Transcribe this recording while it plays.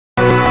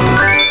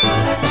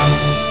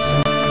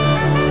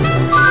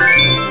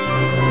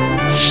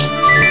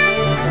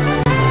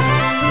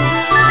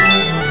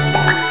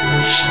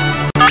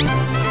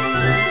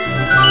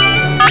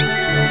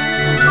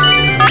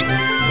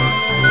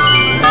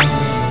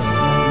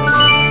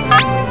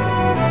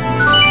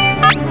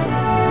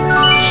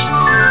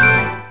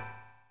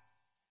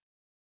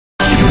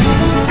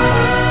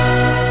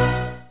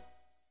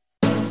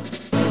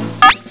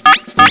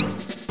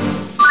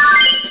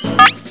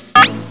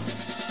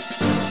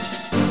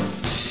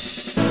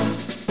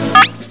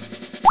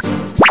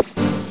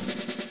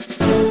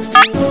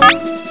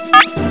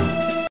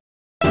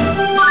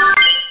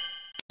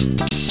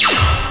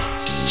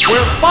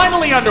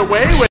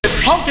underway with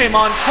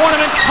Pokemon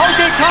Tournament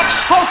Pokecup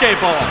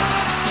Pokeball.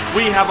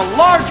 We have a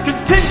large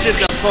contingent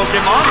of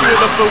Pokemon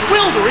with a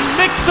bewildering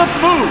mix of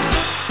moves.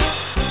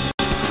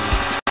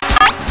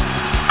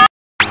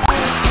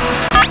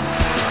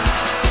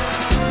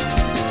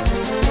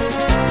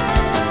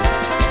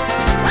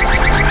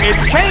 It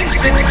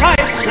changed its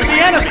type to the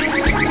enemy.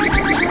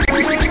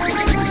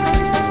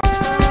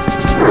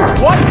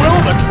 What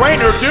will the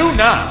trainer do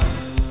now?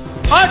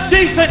 A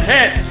decent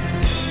hit!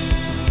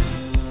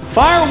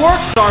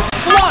 Fireworks are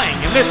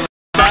flying in this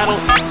battle.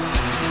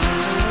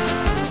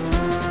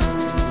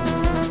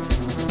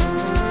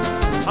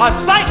 A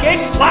psychic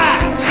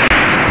blast!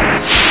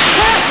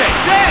 Perfect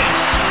hit!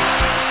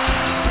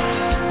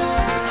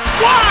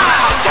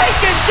 Wow!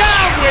 Taken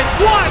down with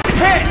one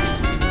hit!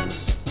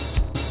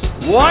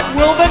 What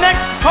will the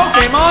next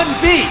Pokemon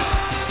be?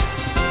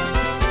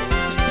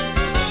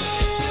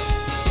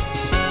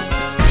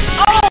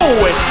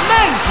 Oh, it's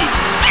Mankey!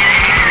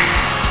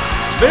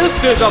 This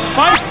is a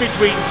fight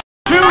between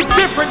two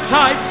different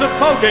types of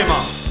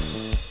Pokemon.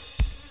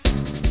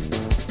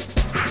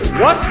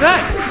 What's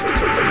next?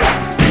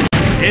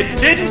 It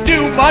didn't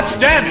do much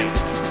damage.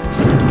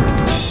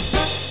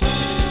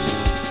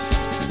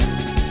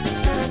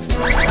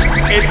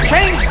 It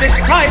changed its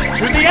type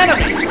to the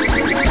enemy.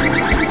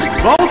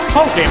 Both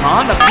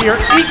Pokemon appear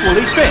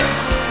equally fit.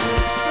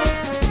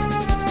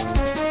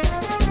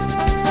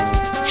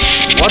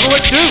 What'll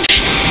it do?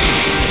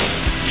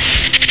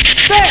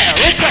 There,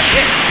 it's a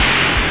hit!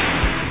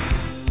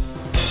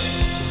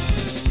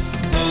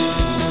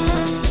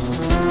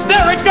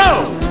 There it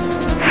goes!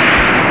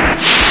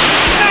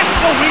 That's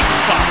the weak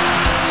spot!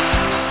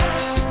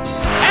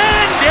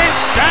 And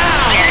it's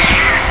down!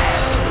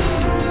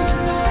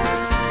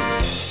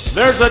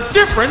 There's a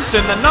difference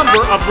in the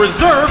number of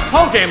reserve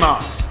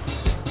Pokemon.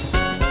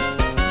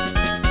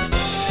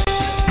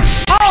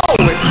 Oh,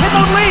 it's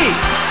Hitmonlee!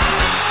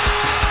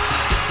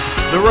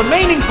 The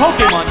remaining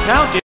Pokemon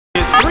count is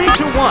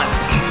 3-1.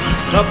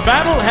 The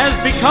battle has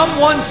become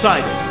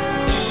one-sided.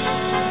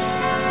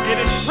 It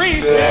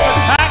increased its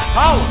attack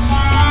power.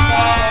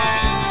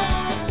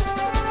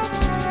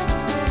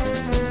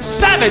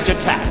 Savage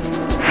attack.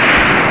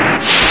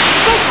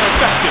 Super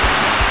effective.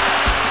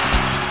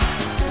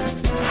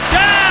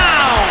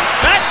 Down!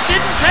 That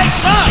didn't take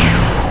much.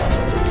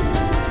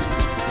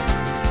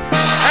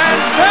 And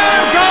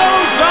there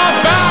goes the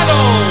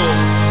battle!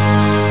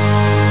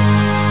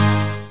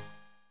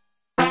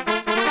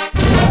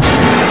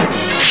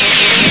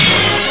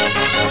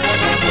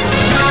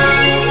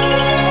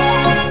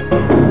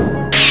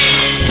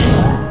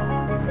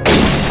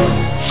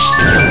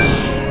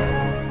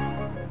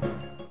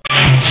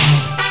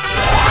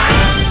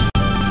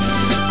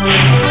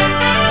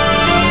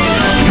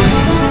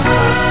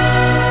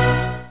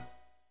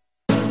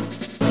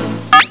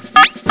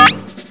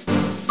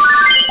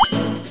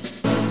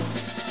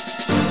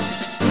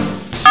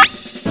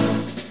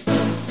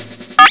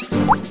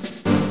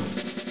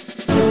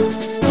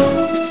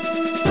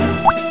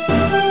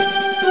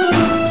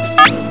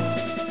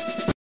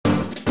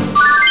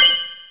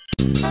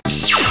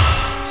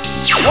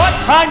 What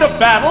kind of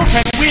battle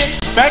can we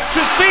expect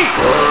to see?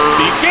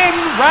 Begin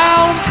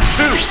round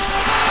 2.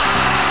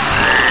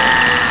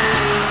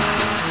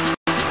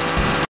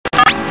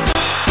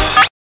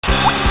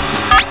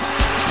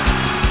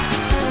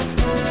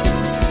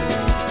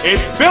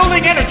 It's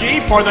building energy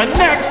for the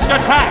next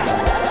attack.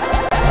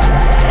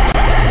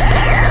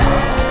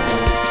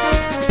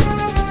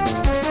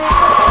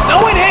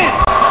 No, it is!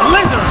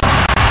 Blizzard!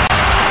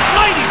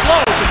 Mighty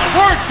blows and the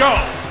word go!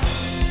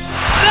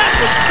 That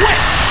was quick!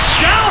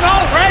 Down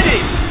already!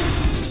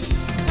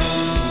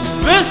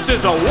 This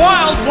is a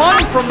wild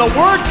one from the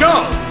word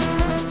go!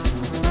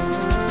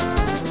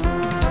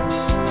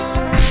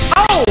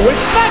 Oh,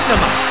 it's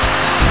Magnemite!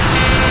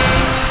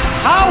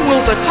 How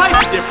will the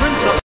type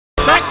difference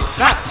affect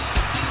that?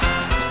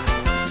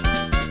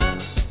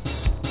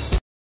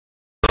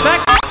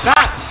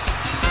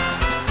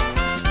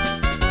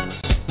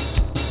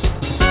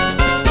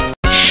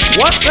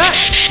 What's that?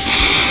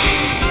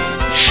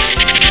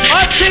 A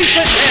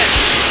decent hit!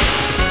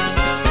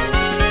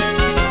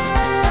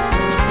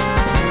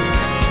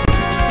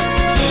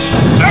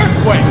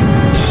 Earthquake!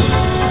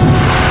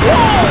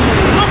 Whoa!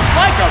 Looks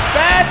like a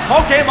bad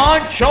Pokemon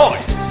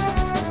choice.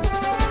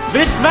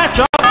 This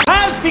matchup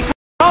has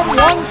become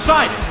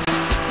one-sided.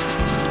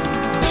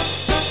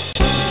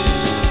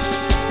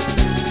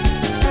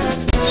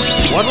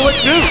 What'll it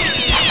do?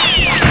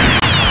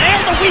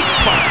 And the weak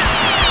spot!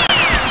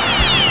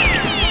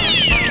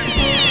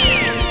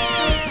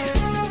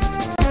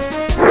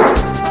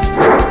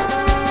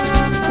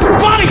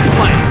 Body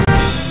slam!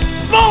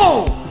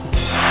 Boom!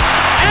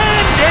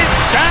 And it's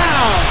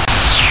down!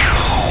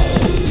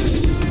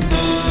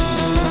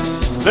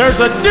 There's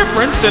a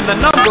difference in the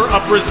number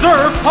of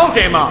reserve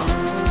Pokemon.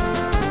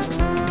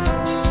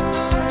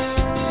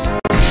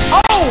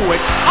 Oh,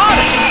 it's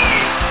Odyssey!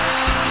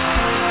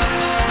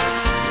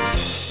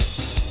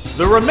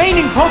 The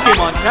remaining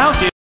Pokemon count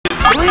is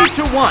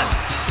 3-1.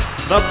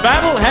 The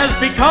battle has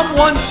become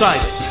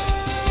one-sided.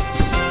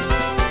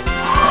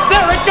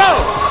 There it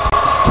goes!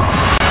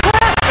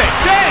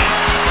 Perfect aim!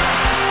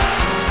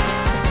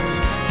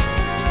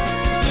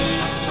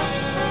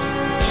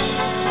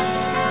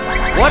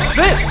 What's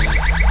this?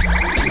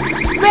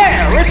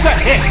 There, it's a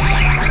hit!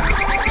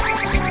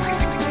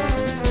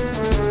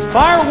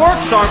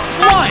 Fireworks are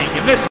flying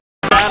in this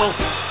battle.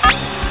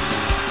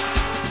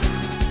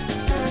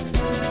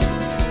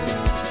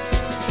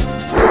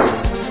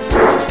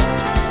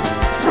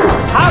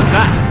 How's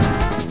that?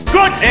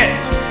 Good hit!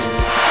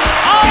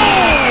 Oh!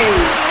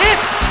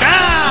 It's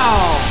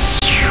down!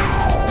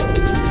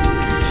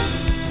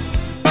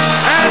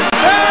 And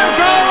there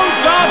goes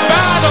the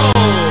battle!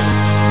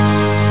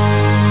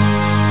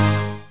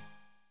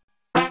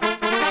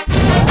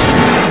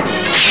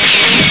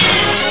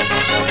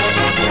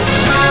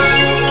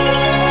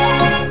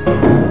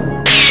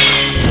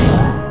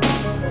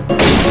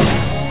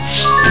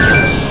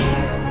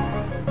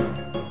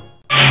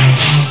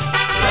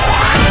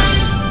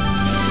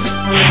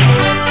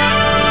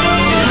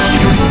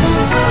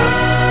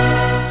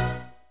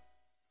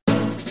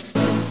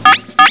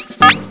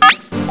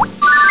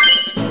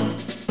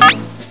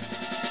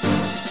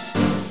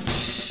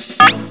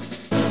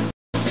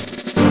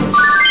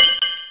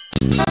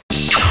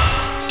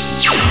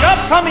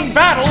 Upcoming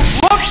battles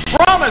look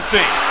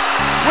promising.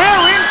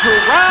 We're into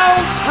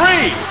round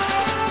 3.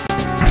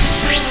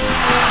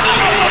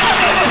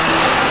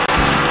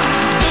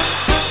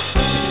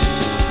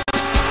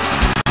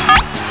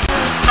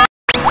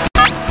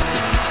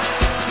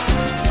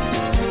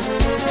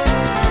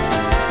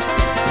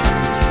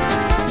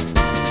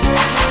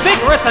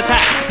 Vigorous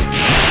attack.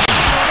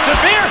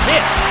 Severe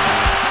hit.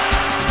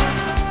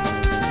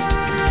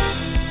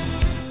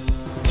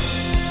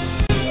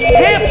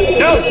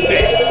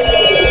 Hypnosis.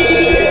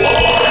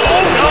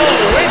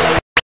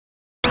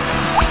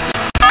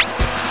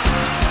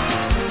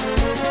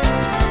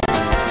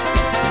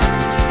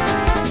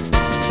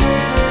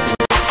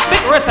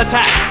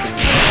 Attack!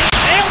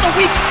 Nail the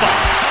weak spot!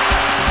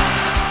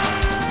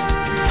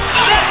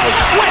 That was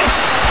quick!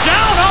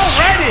 Down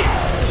already!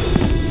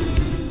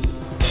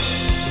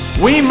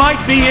 We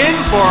might be in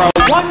for a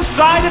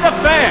one-sided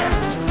affair!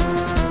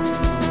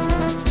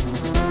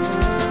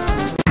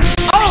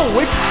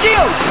 Oh, it's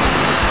cute!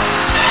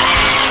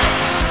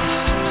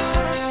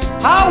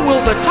 How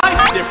will the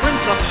type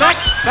difference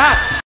affect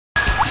that?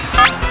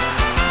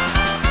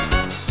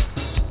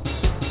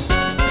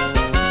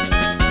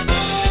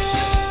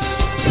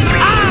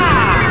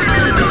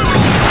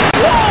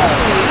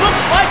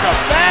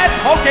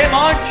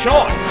 Pokemon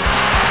choice.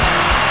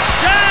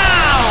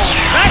 Down!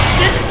 That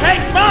didn't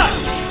take much!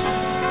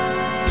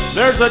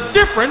 There's a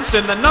difference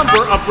in the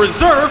number of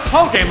reserve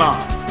Pokemon.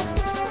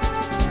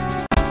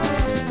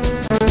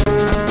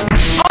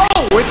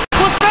 Oh, it's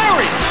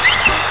Clefairy!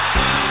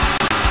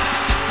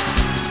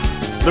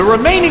 The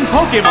remaining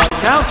Pokemon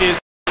count is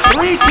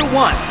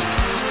 3-1.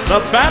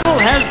 The battle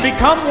has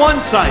become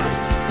one-sided.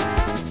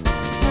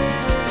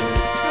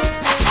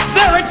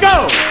 There it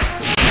goes!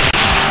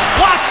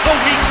 Watch the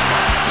weak spot!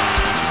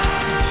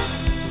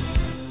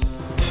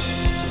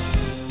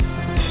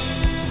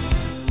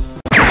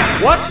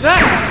 What's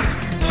that?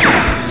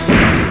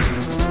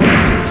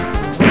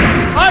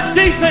 A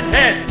decent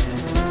hit!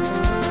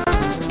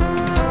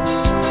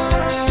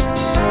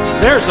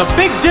 There's a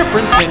big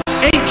difference in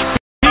HP.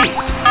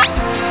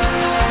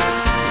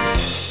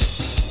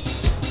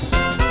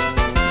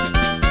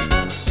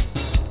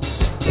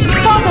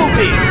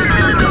 Bumblebee!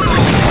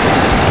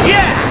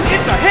 Yeah,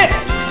 it's a hit!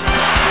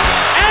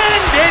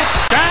 And it's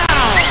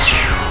down!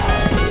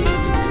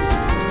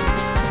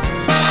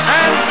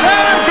 And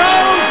there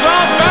goes the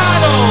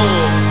battle!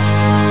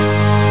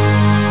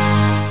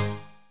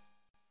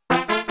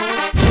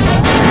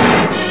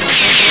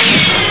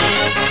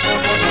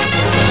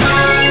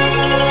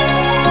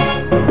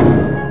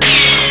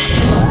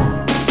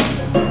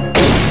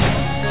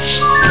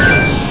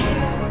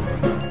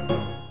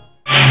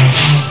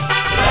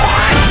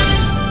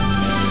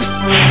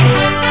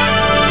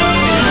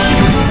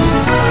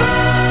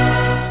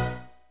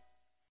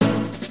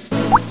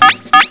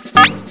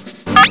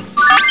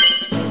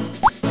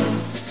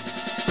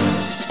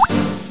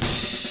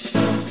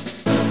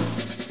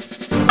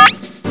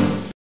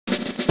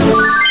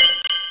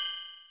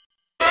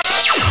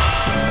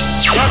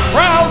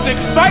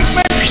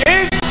 Excitement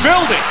is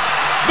building.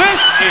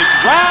 This is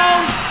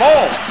round 4.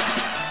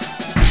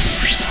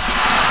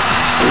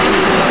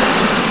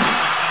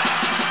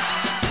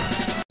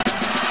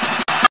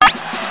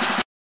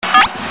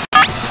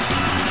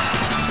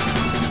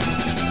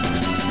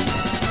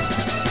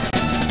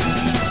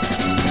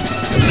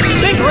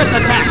 Vigorous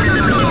attack.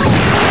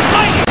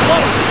 Mighty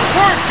blow.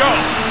 Word go.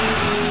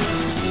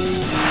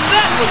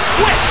 That was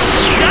quick.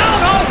 Down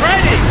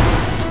already.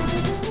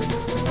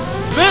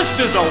 This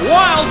is a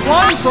wild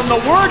one from the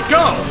word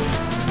go.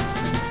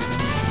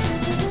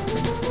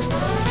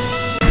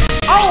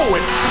 Oh,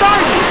 it's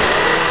starting!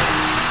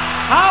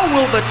 How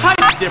will the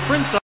type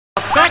difference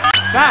affect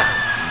that?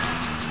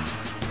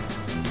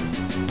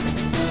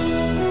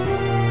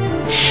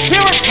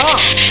 Here it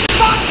comes!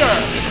 Thunder!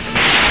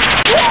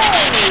 Woo!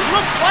 Whoa!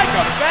 Looks like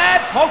a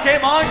bad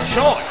Pokemon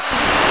choice.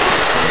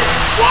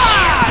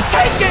 Wow!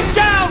 Taken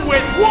down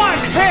with one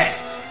hit!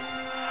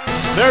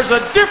 There's a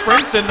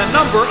difference in the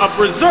number of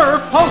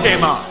reserve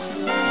Pokemon.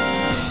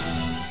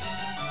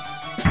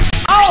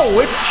 Oh,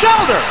 it's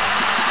Shellder!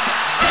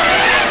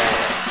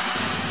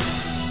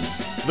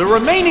 The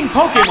remaining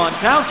Pokemon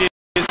count is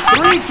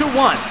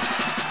 3-1.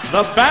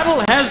 The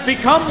battle has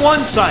become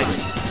one-sided.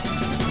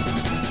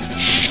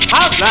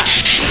 How's that?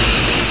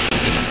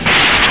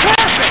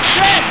 Perfect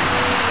hit!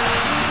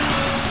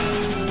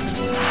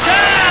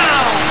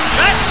 Down!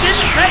 That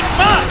didn't take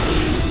much!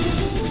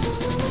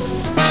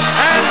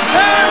 And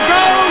there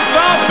goes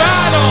the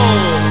battle!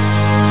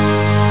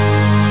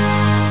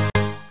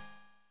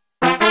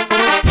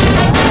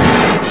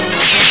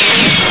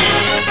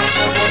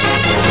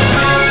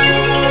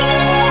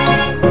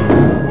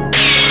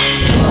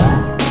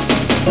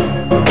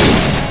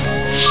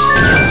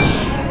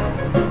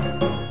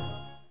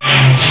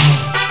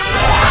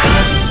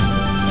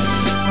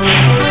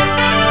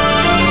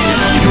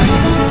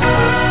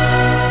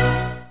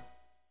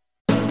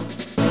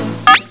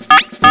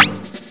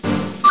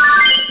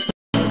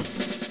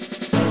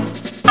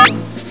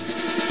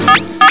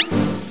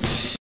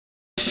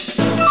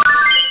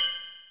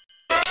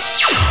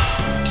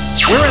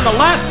 We're in the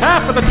last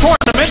half of the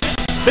tournament.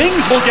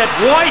 Things will get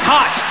white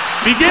hot.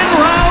 Begin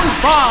round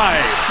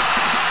 5.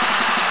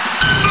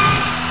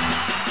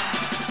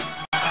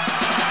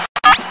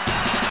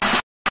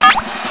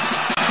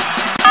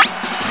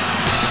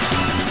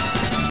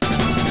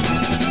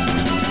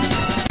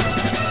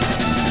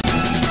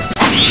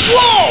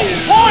 Whoa!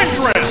 Horn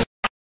drift!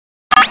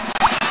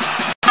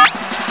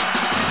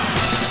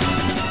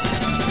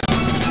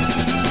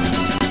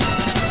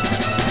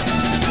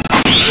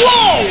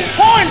 Whoa!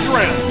 Horn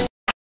drift!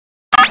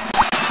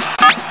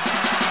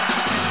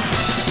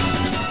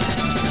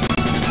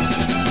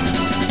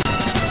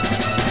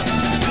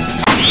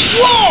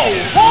 Whoa!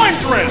 Horn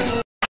drift!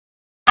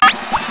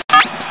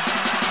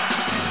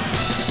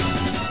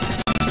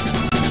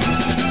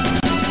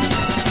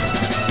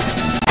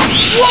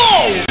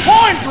 Whoa!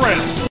 Horn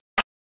drift!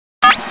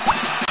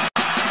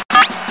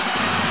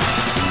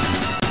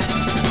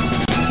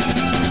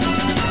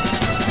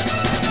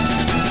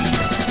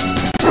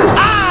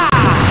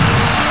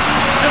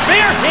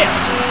 Severe hit!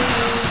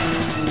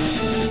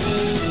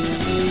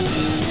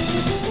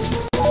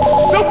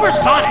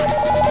 Supersonic!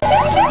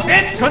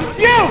 It's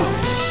confused!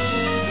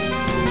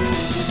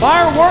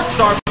 Fireworks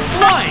are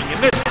flying in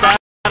this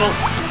battle.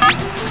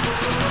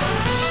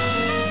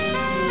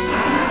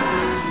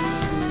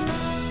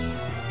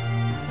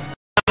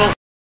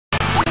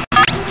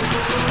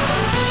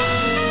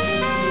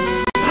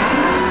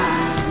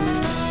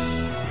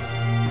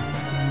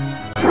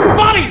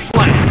 Body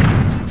slam!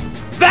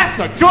 That's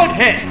a good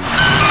hit!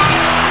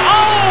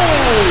 Oh!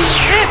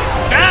 It's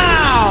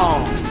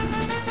down!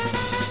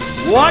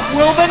 What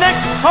will the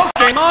next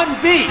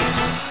Pokemon be?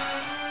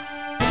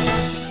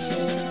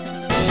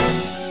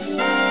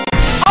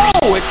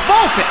 Oh, it's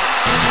Vulpix!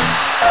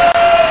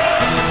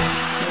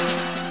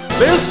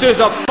 This is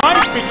a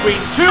fight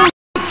between two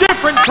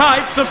different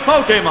types of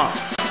Pokemon.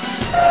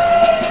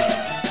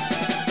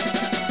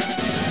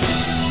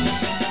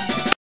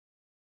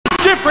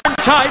 Different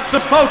types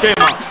of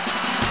Pokemon.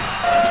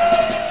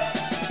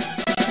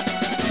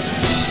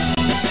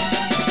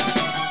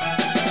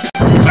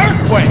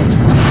 Earthquake!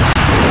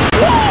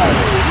 Whoa!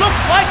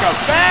 Looks like a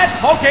bad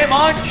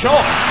Pokemon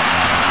choice.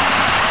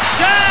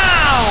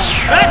 Down!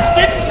 That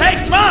didn't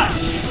take much!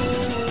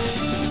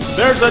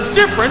 There's a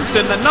difference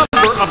in the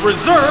number of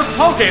reserve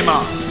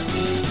Pokemon.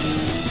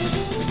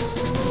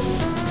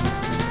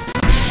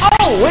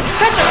 Oh, it's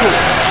Pikachu!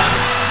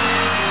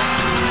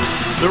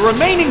 The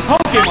remaining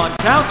Pokemon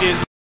count is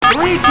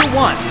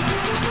 3-1.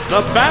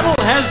 The battle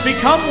has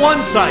become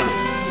one-sided.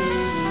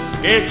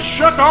 It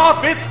shook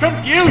off its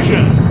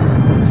confusion.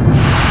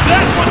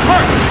 That one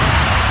hurt!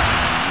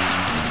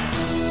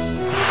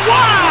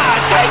 Wow!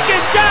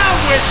 Taken down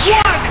with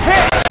one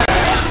hit!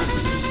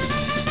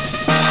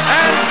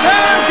 And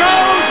there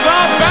goes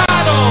the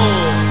battle!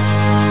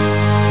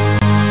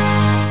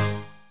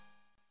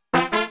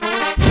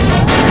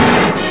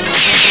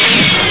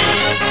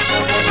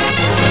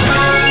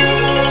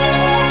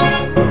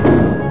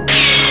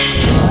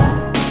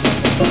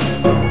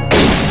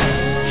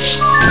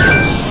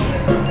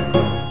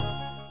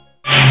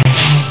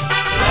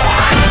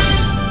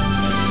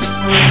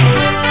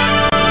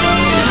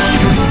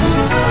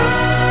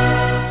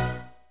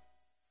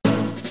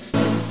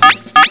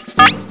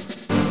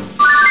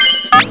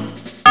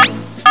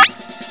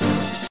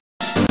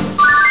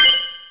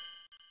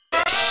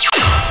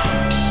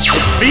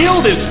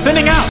 Field is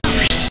thinning out.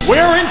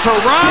 We're into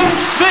round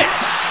 6.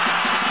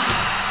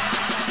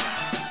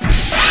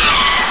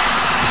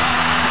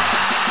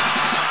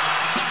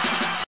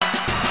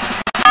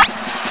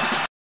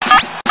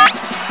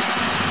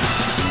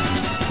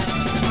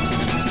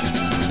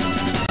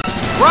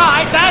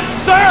 Right, that's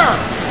serve.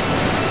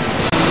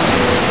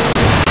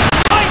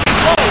 Lightning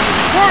bolt,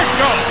 first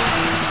go.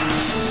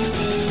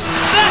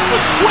 That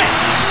was quick.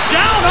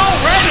 Down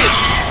already.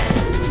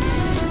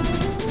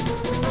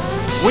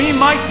 We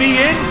might be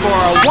in for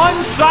a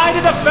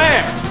one-sided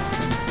affair.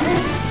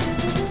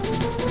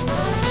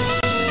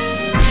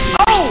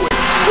 Oh,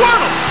 it's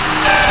Squirtle!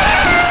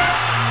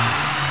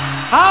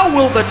 How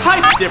will the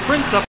type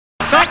difference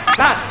affect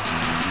that?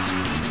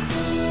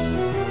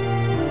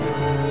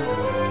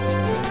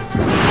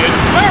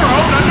 It's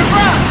burrowed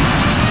underground.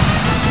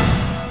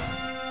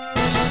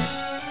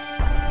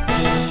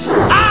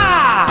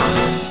 Ah!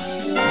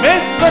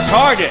 Missed the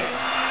target.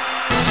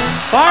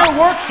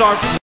 Fireworks are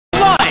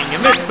flying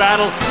in this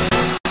battle.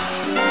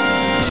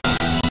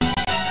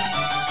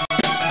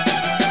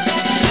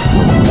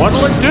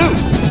 What'll it do?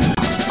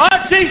 A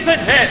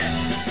decent hit.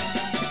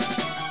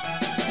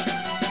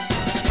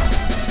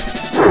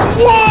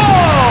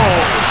 Whoa!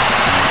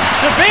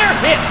 Severe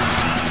hit.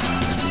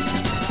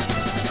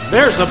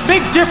 There's a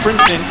big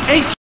difference in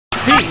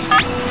HP.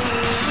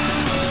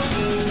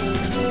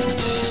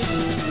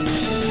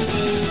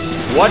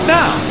 What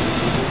now?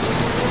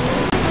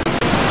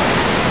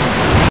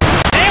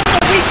 And the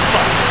weak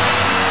spot.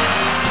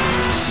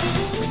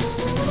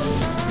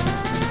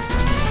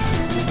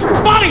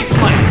 Body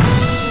slam.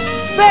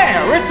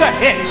 There, it's a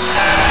hit.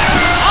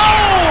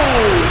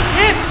 Oh,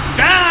 it's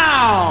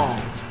down.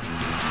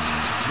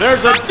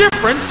 There's a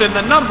difference in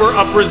the number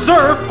of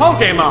reserve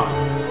Pokemon.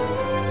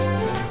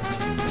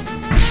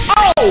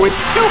 Oh, it's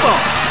Kubo!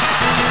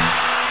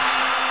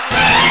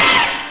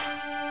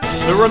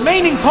 The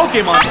remaining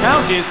Pokemon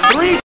count is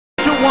 3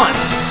 to 1.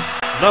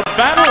 The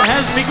battle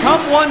has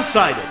become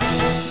one-sided.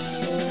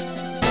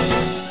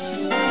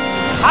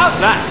 How's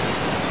that?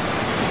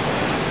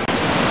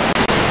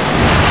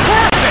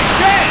 Perfect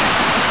game!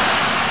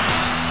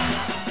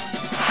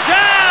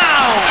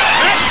 Down!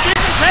 That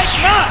didn't take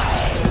much!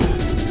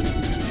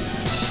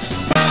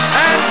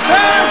 And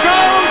there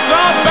goes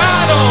the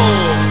battle!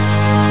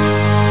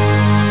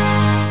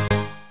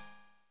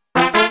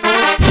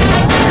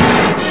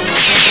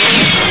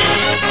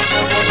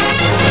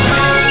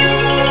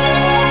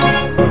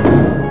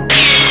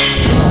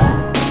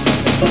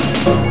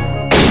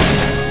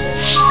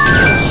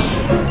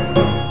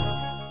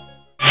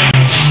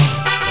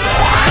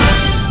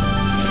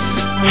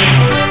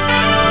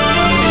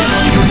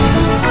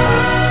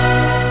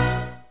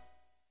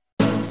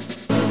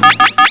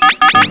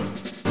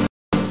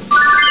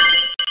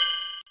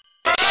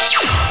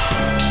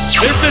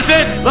 This is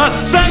it, the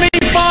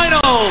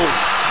semi-finals!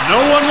 No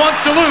one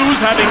wants to lose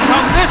having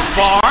come this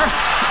far.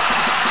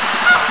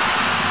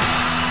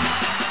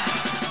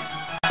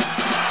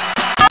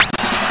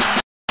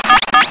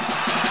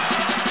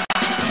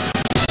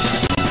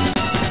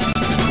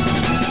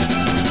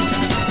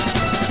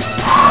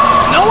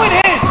 No, it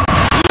is!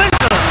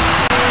 Lizard!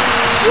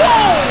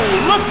 Whoa!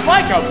 Looks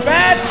like a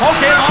bad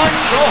Pokemon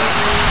choice.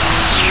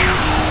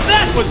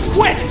 That was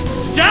quick!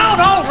 Down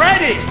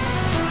already!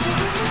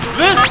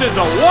 This is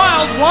a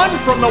wild one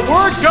from the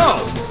word go.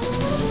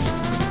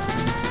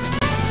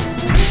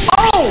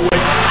 Oh,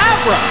 it's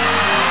Abra!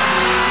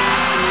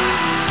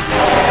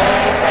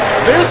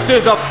 This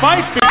is a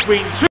fight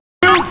between two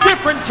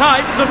different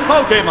types of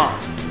Pokemon.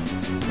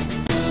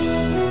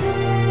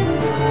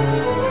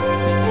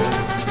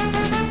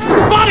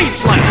 Body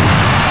slam!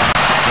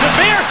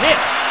 Severe hit!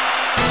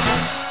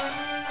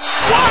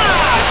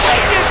 Wow!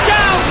 Taken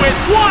down with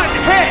one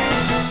hit!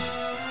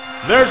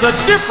 There's a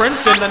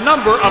difference in the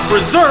number of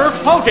reserve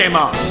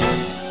Pokemon.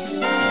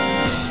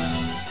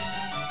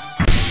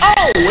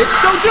 Oh, it's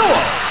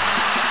Doduo!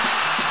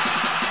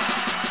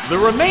 The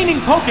remaining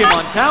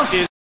Pokemon count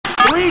is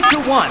 3 to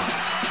 1.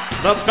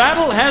 The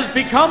battle has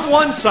become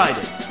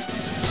one-sided.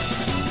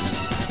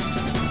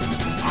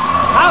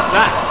 How's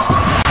that?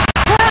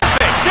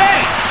 Perfect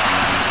game!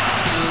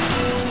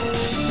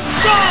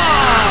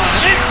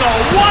 Gone! It's a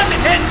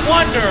one-hit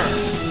wonder!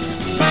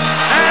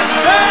 And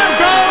there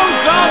goes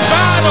the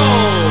battle!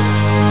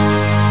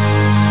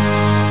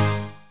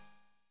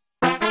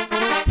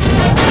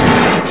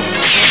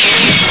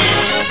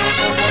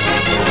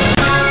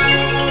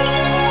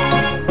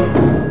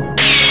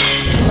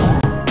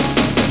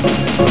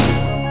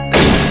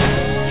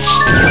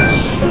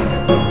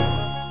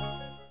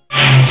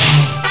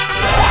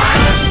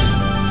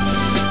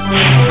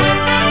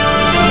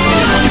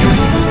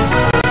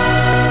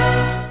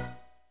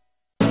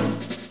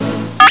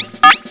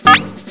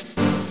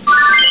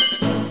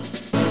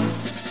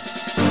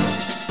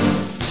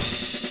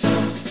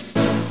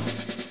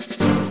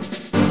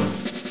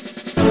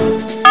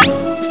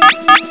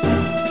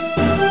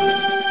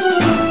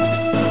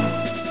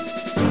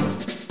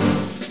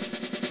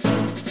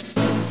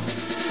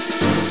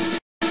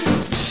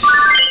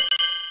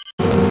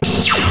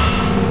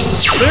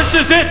 This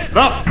is it,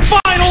 the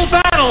final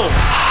battle!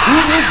 Who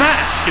will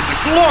bask in the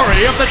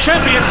glory of the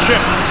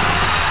championship?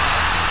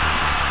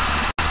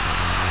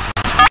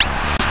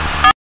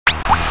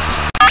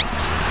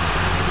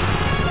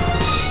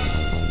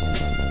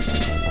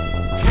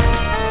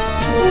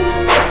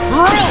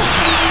 Drill!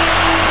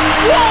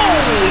 Whoa!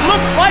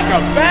 Looks like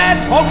a bad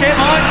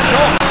Pokemon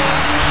choice!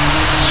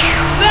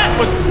 That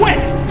was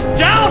quick!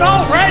 Down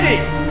already!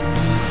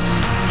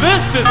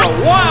 This is a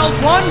wild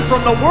one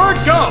from the word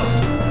go!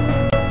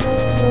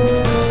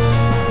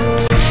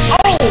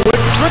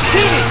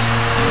 repeating.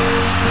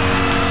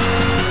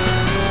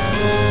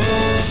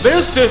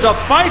 This is a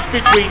fight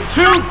between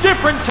two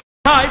different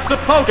types of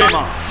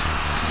Pokemon.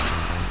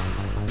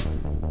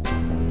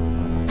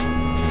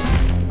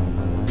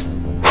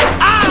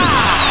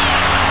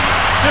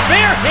 Ah!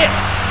 Severe hit.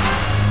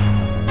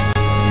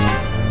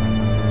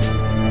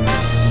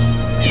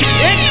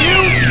 Into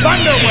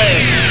Thunder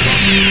Wave.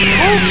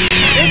 Oops,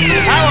 it's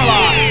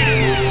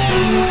paralyzed.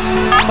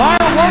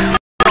 Fireworks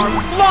are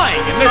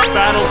flying in this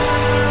battle.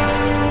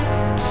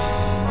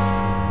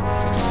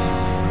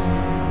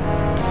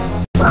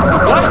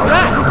 What's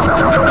that?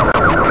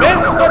 Miss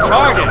the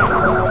target.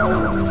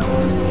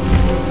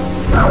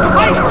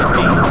 Ice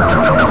Beam.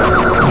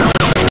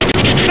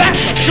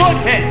 That's a good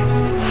hit.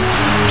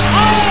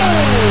 Oh,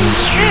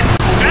 it's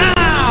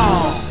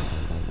down.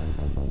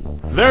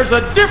 There's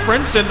a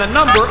difference in the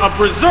number of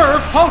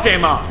reserve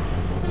Pokemon.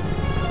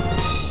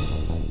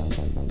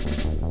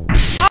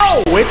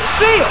 Oh, it's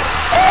sealed.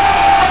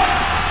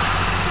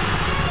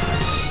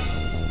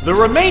 The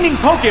remaining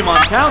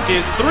Pokemon count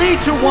is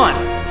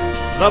 3-1.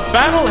 The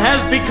battle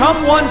has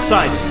become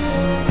one-sided.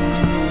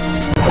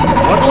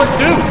 What'll it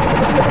do?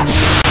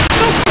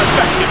 Super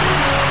effective.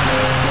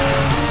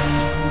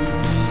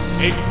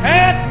 It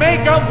can't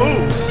make a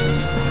move.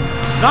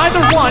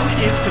 Neither one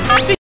is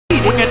conceding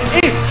an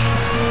inch.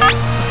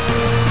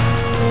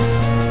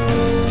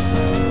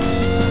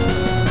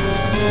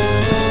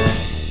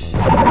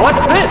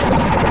 What's this?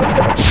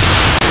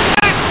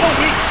 That's the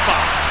weak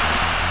spot.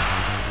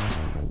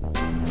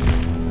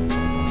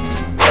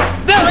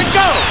 There it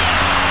goes.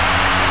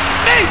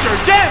 Major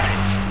damage!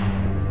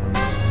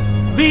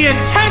 The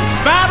intense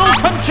battle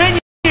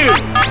continues!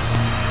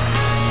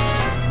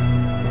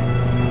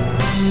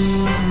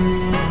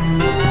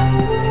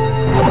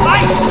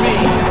 Ice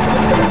Beam!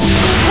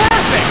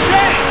 Perfect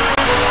hit!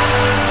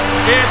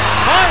 It's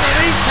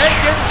finally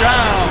taken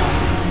down!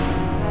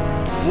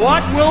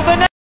 What will the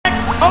next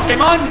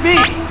Pokemon be?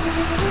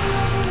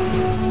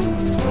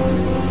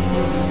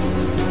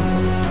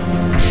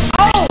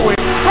 Oh,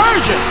 it's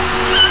Persian!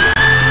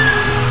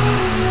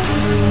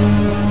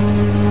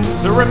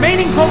 The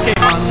remaining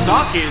Pokemon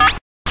stock is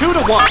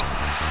 2-1.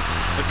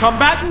 The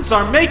combatants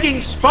are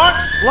making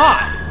sparks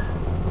fly.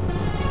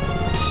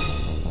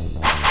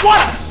 What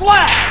a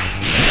slash!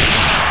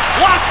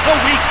 Block the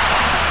weak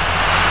spot.